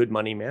that's good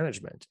money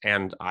management.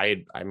 And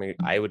I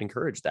would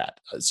encourage that.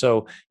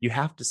 So you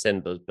have to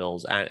send those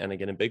bills. And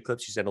again, in Big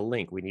Clips, you send a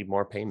link. We need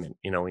more payment.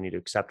 We need to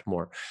accept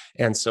more.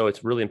 And so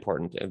it's really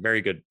important. And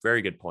very good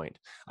point.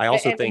 I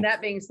also think,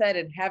 that being said,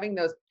 and having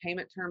those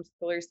payment terms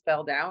clearly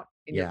spelled out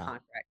in your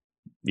contract.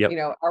 Yep.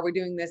 Are we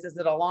doing this? Is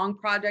it a long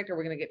project? Are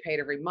we going to get paid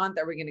every month?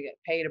 Are we going to get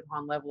paid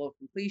upon level of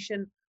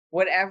completion?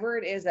 Whatever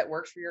it is that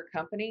works for your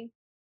company,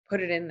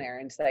 put it in there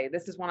and say,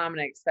 this is when I'm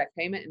going to expect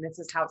payment, and this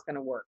is how it's going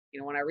to work.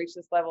 When I reach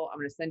this level, I'm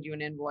going to send you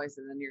an invoice,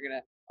 and then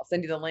I'll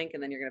send you the link,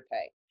 and then you're going to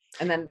pay.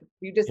 And then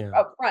you just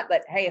upfront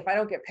that, hey, if I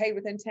don't get paid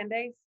within 10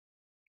 days,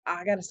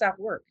 I got to stop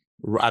work.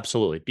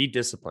 Absolutely. Be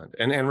disciplined.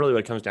 And really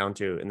what it comes down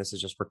to, and this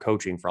is just for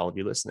coaching for all of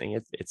you listening,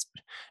 it's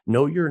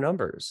know your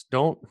numbers.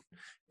 Don't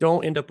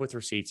end up with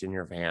receipts in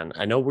your van.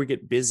 I know we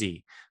get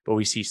busy, but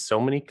we see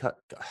I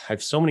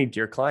have so many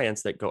dear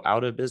clients that go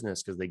out of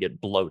business because they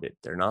get bloated.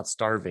 They're not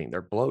starving.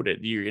 They're bloated.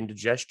 Your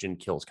indigestion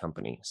kills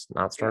companies,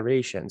 not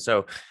starvation.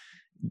 So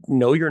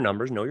know your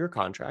numbers, know your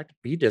contract,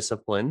 be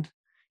disciplined,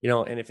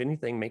 and if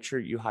anything, make sure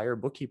you hire a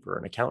bookkeeper,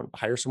 an accountant,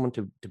 hire someone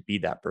to be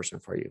that person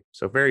for you.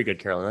 So very good,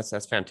 Carolyn.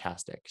 That's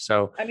fantastic.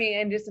 So,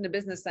 and just in a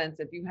business sense,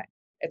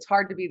 it's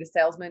hard to be the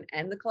salesman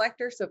and the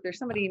collector. So if there's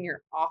somebody in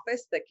your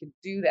office that could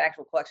do the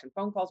actual collection,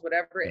 phone calls,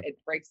 whatever, it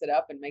breaks it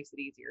up and makes it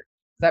easier.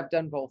 Because I've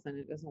done both and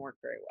it doesn't work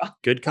very well.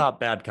 Good cop,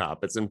 bad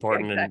cop. It's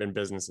important in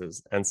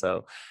businesses. And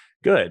so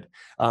good.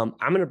 I'm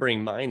going to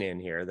bring mine in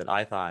here that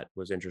I thought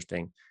was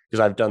interesting,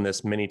 because I've done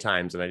this many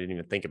times and I didn't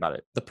even think about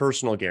it. The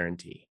personal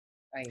guarantee.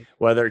 Right.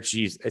 Whether it's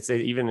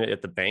even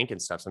at the bank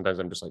and stuff, sometimes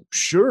I'm just like,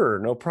 sure,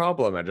 no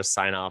problem. I just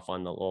sign off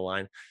on the little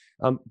line.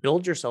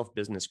 Build yourself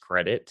business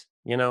credit,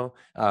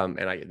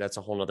 that's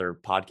a whole nother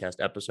podcast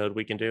episode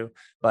we can do,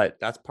 but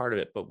that's part of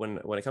it. But when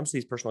it comes to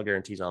these personal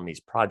guarantees on these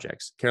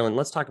projects, Carolyn,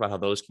 let's talk about how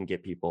those can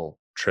get people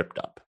tripped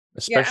up,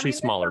 especially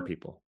smaller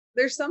people.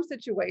 There's some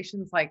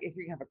situations, like if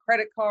you have a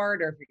credit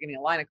card or if you're getting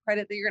a line of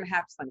credit, that you're going to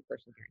have to sign a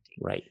personal guarantee.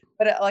 Right.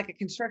 But like a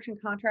construction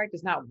contract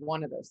is not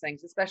one of those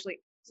things, especially.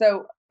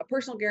 So a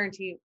personal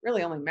guarantee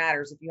really only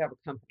matters if you have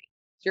a company.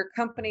 So your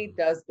company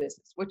does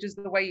business, which is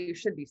the way you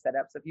should be set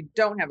up. So if you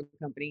don't have a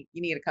company,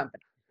 you need a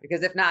company,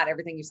 because if not,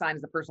 everything you sign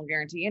is a personal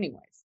guarantee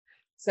anyways.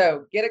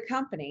 So get a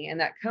company, and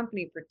that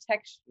company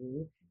protects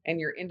you and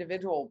your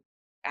individual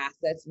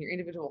assets and your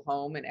individual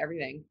home and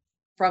everything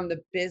from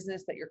the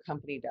business that your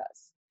company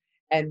does.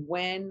 And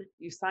when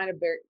you sign a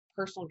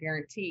personal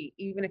guarantee,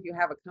 even if you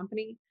have a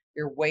company,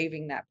 you're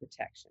waiving that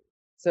protection.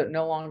 So it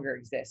no longer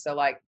exists. So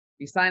like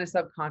you sign a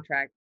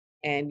subcontract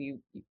and you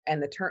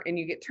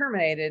get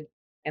terminated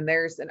and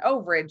there's an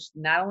overage,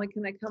 not only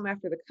can they come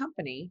after the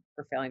company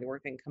for failing to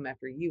work, they can come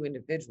after you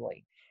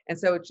individually. And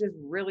so it's just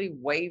really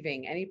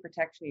waiving any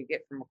protection you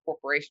get from a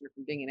corporation or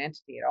from being an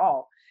entity at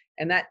all.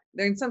 And that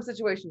there in some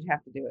situations you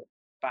have to do it.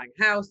 Buying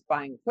a house,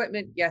 buying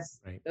equipment, yes,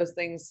 Right. those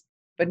things,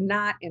 but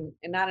not in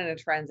a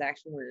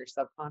transaction where you're a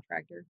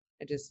subcontractor.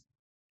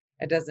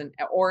 It doesn't,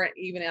 or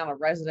even on a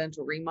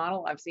residential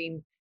remodel. I've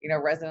seen,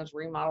 residential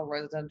remodel,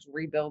 residential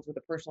rebuilds with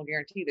a personal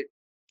guarantee that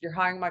you're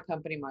hiring my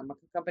company, my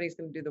company's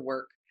going to do the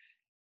work.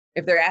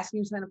 If they're asking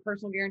you to sign a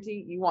personal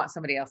guarantee, you want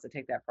somebody else to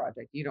take that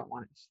project. You don't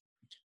want it.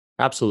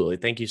 Absolutely.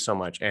 Thank you so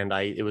much. And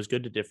it was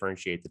good to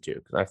differentiate the two.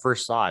 Because I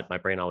first saw it, my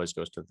brain always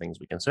goes to the things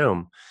we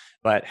consume.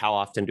 But how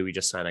often do we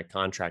just sign a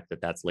contract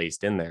that's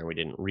laced in there and we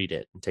didn't read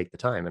it and take the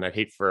time? And I'd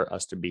hate for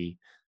us to be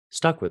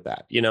stuck with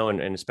that,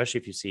 and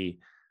especially if you see,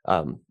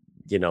 um,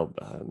 you know,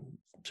 um,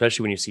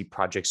 especially when you see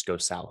projects go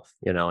south,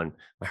 and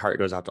my heart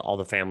goes out to all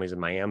the families in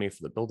Miami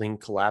for the building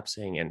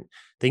collapsing and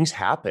things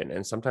happen.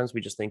 And sometimes we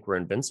just think we're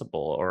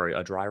invincible, or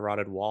a dry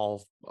rotted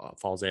wall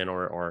falls in,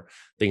 or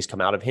things come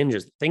out of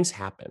hinges. Things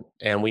happen,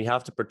 and we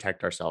have to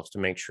protect ourselves to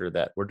make sure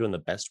that we're doing the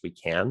best we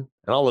can.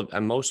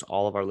 And most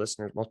all of our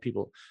listeners, most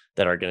people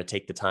that are going to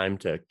take the time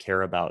to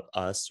care about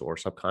us or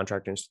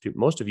Subcontractor Institute,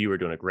 most of you are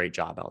doing a great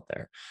job out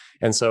there.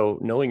 And so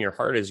knowing your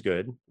heart is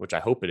good, which I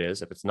hope it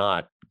is. If it's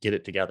not, get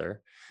it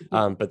together.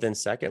 But then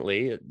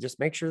secondly, just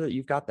make sure that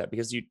you've got that,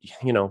 because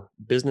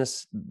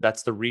business,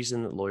 that's the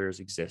reason that lawyers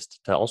exist,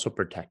 to also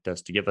protect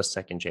us, to give us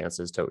second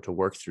chances to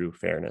work through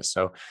fairness.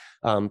 So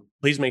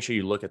please make sure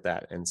you look at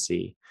that and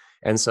see.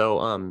 And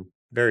so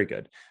very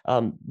good.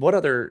 What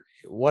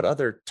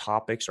other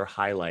topics or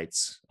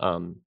highlights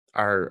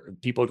are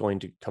people going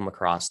to come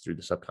across through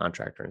the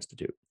Subcontractor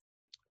Institute?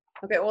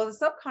 Okay, well, the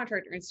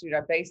Subcontractor Institute,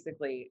 I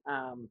basically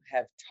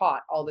have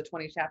taught all the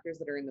 20 chapters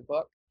that are in the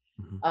book.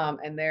 Mhm.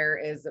 And there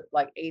is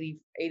like 80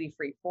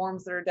 free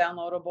forms that are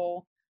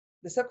downloadable.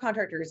 The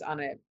Subcontractors on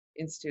a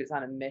Institute is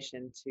on a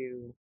mission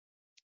to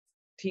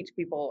teach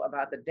people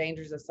about the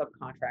dangers of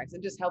subcontracts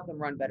and just help them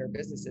run better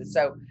businesses.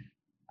 So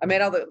I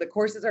made all the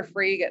courses are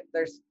free.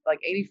 There's like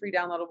 80 free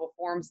downloadable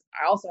forms.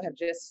 I also have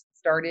just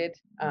started.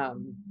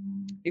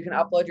 You can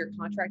upload your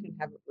contract and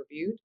have it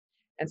reviewed.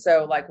 And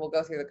so like we'll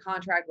go through the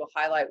contract, we'll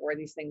highlight where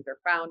these things are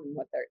found and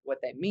what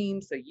they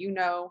mean. So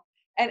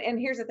And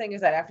here's the thing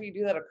is that after you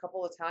do that a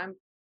couple of times,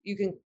 you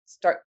can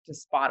start to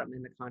spot them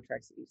in the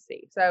contracts that you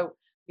see. So,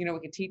 we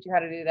can teach you how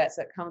to do that.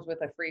 So it comes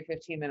with a free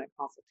 15-minute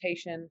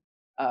consultation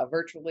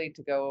virtually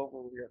to go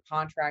over your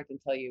contract and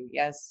tell you,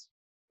 yes,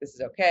 this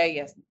is okay.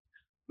 Yes,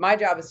 my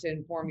job is to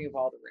inform you of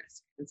all the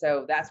risk. And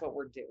so that's what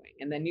we're doing.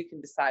 And then you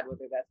can decide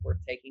whether that's worth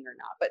taking or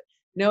not. But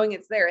knowing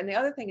it's there. And the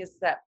other thing is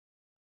that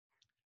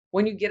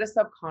when you get a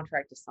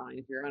subcontract to sign,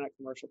 if you're on a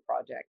commercial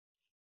project,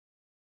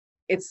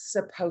 it's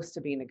supposed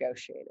to be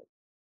negotiated.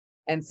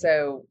 And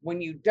so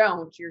when you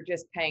don't, you're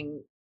just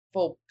paying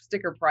full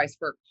sticker price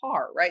for a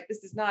car, right?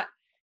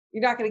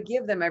 You're not going to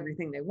give them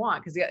everything they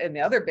want. And the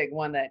other big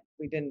one that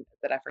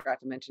I forgot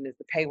to mention is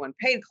the pay when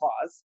paid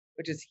clause,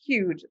 which is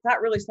huge. It's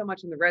not really so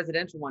much in the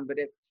residential one, but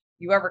if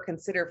you ever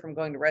consider from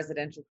going to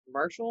residential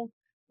commercial,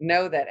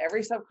 know that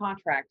every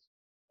subcontract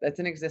that's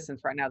in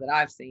existence right now that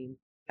I've seen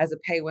has a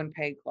pay when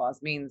paid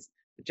clause, means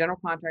the general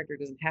contractor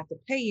doesn't have to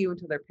pay you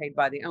until they're paid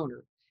by the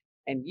owner.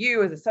 And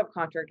you as a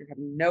subcontractor have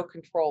no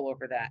control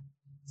over that.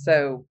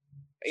 So,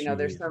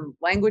 there's Jeez. some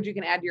language you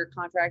can add to your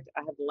contract. I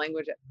have the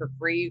language for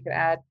free you can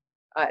add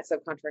at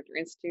Subcontractor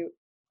Institute.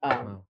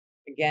 Wow.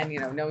 Again,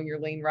 knowing your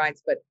lien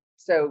rights. But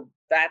so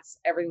that's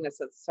everything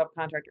that's at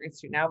Subcontractor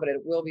Institute now, but it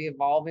will be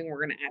evolving.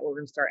 We're going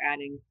to start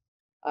adding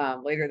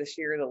later this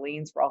year the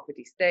liens for all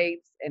 50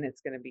 states, and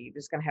it's going to be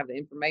just going to have the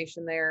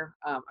information there.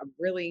 I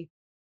really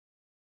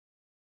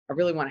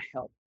want to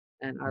help,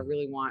 and I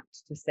really want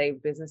to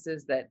save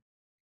businesses that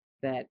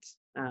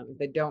if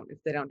they don't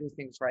do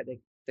things right,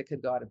 they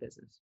could go out of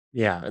business.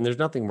 Yeah, and there's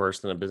nothing worse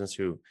than a business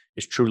who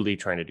is truly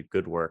trying to do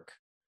good work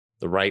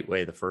the right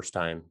way the first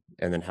time,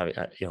 and then having,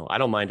 I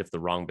don't mind if the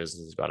wrong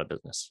business has got a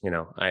business.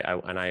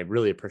 I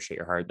really appreciate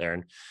your heart there,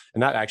 and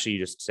that actually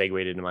just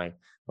segued into one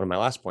of my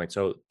last points.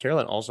 So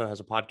Carolyn also has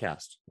a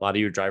podcast. A lot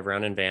of you drive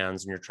around in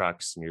vans and your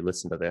trucks, and you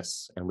listen to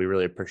this, and we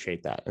really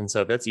appreciate that. And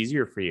so if that's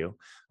easier for you,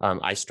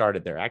 I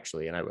started there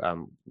actually,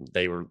 and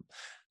they were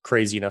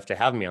crazy enough to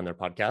have me on their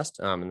podcast,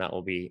 and that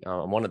will be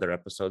one of their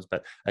episodes.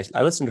 But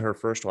I listened to her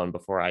first one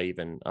before I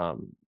even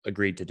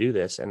agreed to do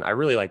this, and I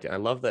really liked it. I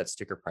love that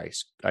sticker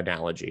price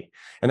analogy,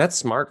 and that's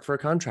smart for a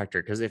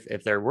contractor, because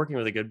if they're working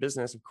with a good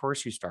business, of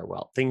course you start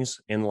well.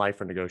 Things in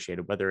life are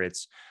negotiated, whether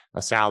it's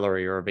a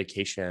salary or a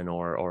vacation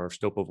or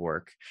scope of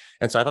work.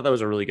 And so I thought that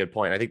was a really good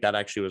point. I think that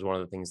actually was one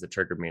of the things that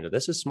triggered me into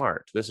this is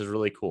smart. This is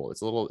really cool.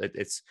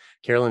 It's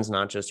Carolyn's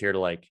not just here to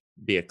like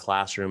be a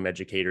classroom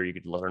educator you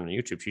could learn on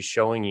YouTube. She's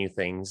showing you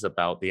things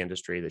about the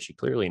industry that she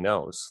clearly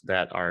knows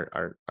that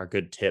are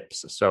good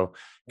tips. So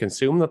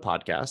consume the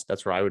podcast.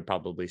 That's where I would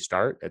probably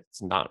start.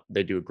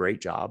 They do a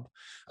great job.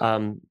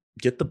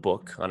 get the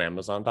book on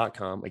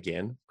Amazon.com.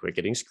 Again, Quit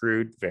Getting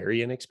Screwed,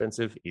 very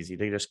inexpensive, easy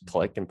to just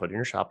click and put in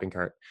your shopping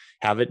cart.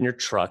 Have it in your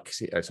truck,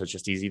 so it's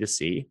just easy to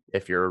see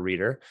if you're a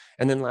reader.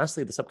 And then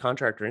lastly, the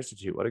Subcontractor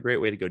Institute. What a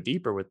great way to go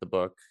deeper with the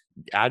book.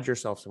 Add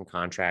yourself some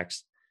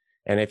contracts.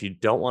 And if you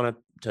don't want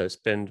to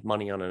spend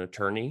money on an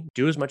attorney,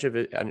 do as much of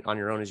it on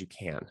your own as you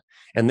can.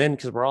 And then,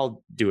 because we're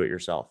all do it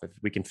yourself, if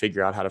we can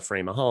figure out how to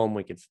frame a home,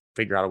 we can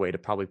figure out a way to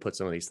probably put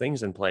some of these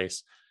things in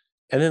place.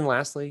 And then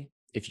lastly,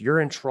 if you're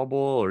in trouble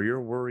or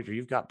you're worried or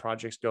you've got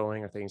projects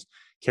going or things,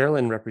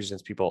 Carolyn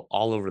represents people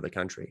all over the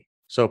country.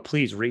 So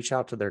please reach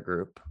out to their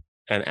group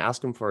and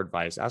ask them for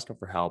advice, ask them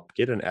for help,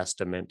 get an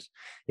estimate,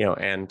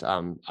 and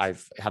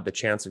I've had the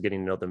chance of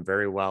getting to know them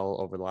very well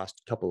over the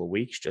last couple of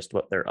weeks, just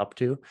what they're up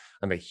to.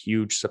 I'm a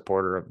huge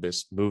supporter of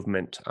this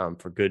movement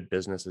for good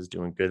businesses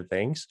doing good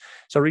things.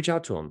 So reach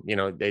out to them.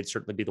 They'd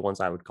certainly be the ones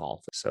I would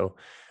call. So,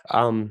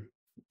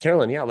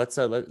 Carolyn, yeah,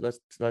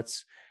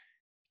 let's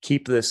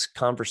keep this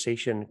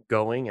conversation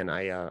going. And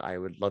I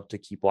would love to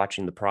keep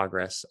watching the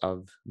progress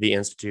of the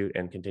Institute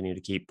and continue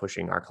to keep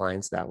pushing our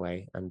clients that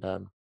way. And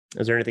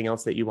is there anything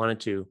else that you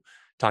wanted to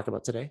talk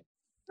about today?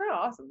 Oh,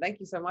 awesome. Thank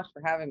you so much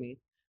for having me.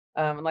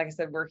 And like I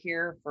said, we're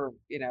here for,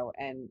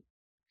 and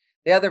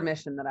the other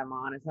mission that I'm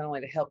on is not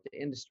only to help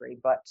the industry,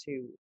 but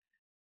to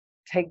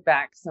take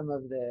back some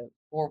of the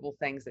horrible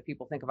things that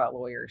people think about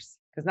lawyers,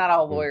 because not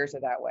all lawyers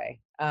are that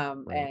way.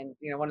 Right. And,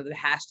 one of the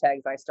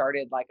hashtags I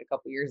started like a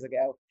couple years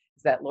ago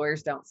is that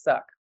lawyers don't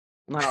suck.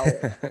 Not all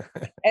lawyers.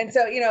 And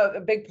so,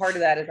 a big part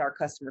of that is our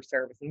customer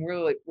service. And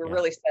we're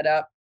really set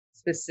up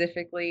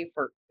specifically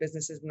for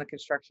businesses in the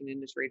construction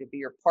industry to be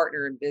your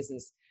partner in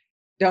business.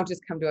 Don't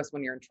just come to us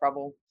when you're in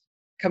trouble.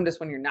 Come to us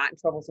when you're not in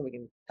trouble so we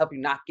can help you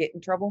not get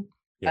in trouble.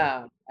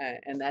 Yeah.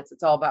 And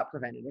it's all about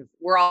preventative.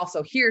 We're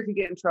also here if you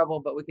get in trouble,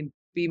 but we can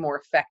be more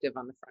effective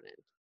on the front end.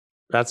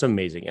 That's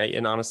amazing.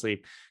 And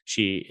honestly,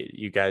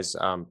 you guys,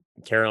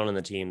 Carolyn and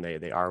the team,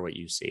 they are what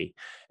you see.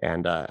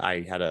 And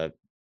I had a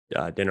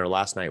dinner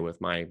last night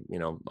with my,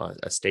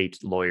 estate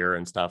lawyer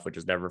and stuff, which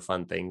is never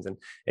fun things. And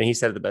he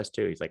said it the best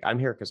too. He's like, I'm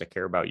here because I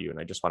care about you. And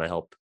I just want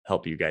to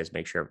help you guys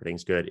make sure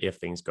everything's good if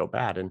things go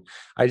bad. And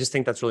I just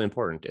think that's really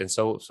important. And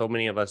so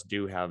many of us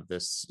do have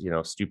this,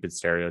 stupid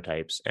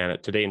stereotypes. And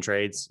at Today in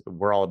Trades,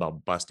 we're all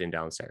about busting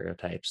down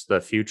stereotypes. The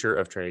future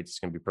of trades is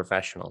going to be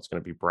professional. It's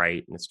going to be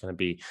bright. And it's going to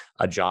be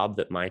a job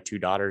that my two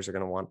daughters are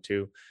going to want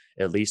to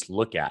at least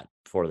look at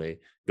before they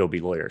go be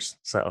lawyers.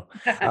 So,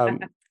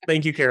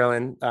 thank you,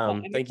 Carolyn.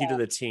 Thank you to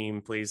the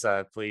team. Please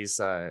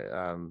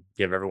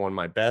give everyone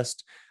my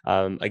best.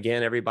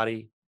 Again,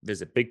 everybody,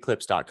 visit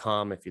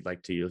bigclips.com if you'd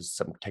like to use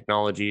some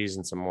technologies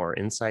and some more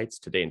insights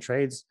Today in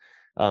Trades.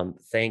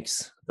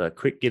 Thanks, the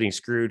Quit Getting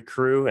Screwed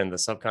crew and the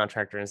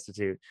Subcontractor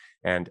Institute,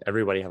 and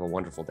everybody have a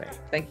wonderful day.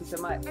 Thank you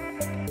so much.